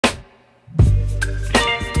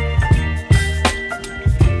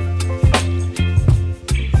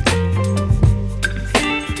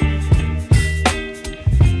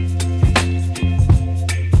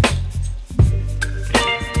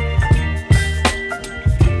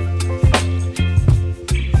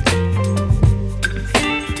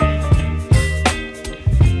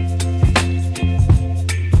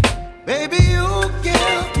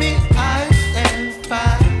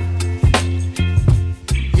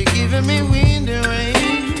giving me wind and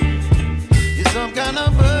rain. You're some kind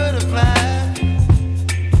of butterfly.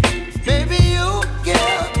 Baby, you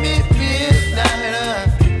give me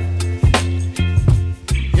midnight.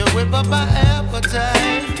 You whip up my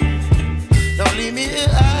appetite. Don't leave me here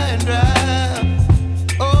high and dry.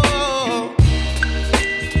 Oh,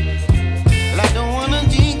 well, I don't wanna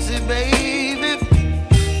jinx it, baby,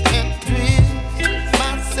 and twist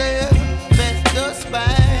myself at the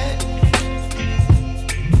spine.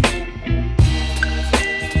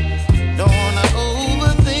 Don't wanna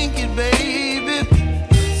overthink it, baby.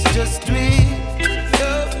 It's just twist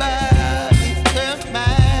your body and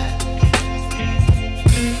mine.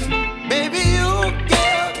 Baby, you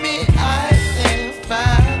give me ice and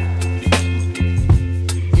fire.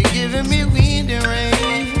 You're giving me wind and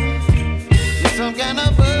rain. You're some kind of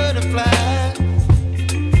butterfly.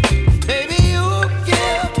 Baby, you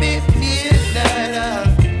give me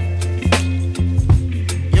midnight.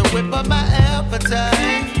 You whip up my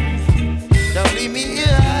appetite. Don't leave me here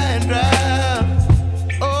high and dry.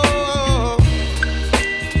 Oh,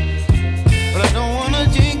 but I don't wanna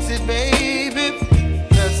jinx it, baby.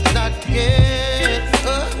 Let's not get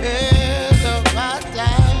ahead of my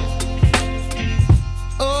time.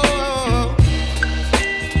 Oh,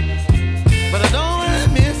 but I don't wanna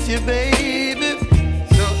miss you, baby.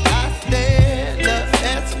 So I stand up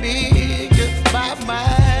and speak just my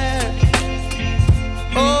mind.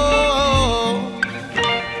 Oh.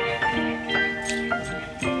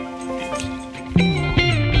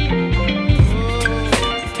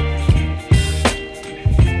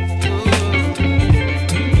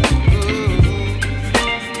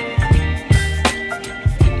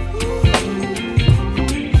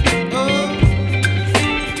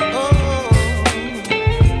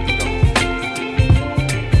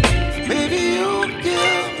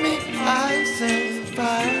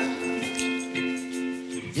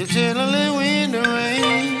 You're chilling wind and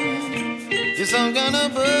rain. You're some kind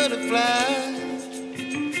of butterfly.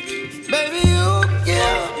 Baby, you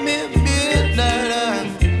give me midnight.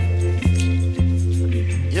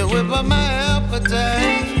 You whip up my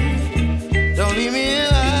appetite. Don't leave me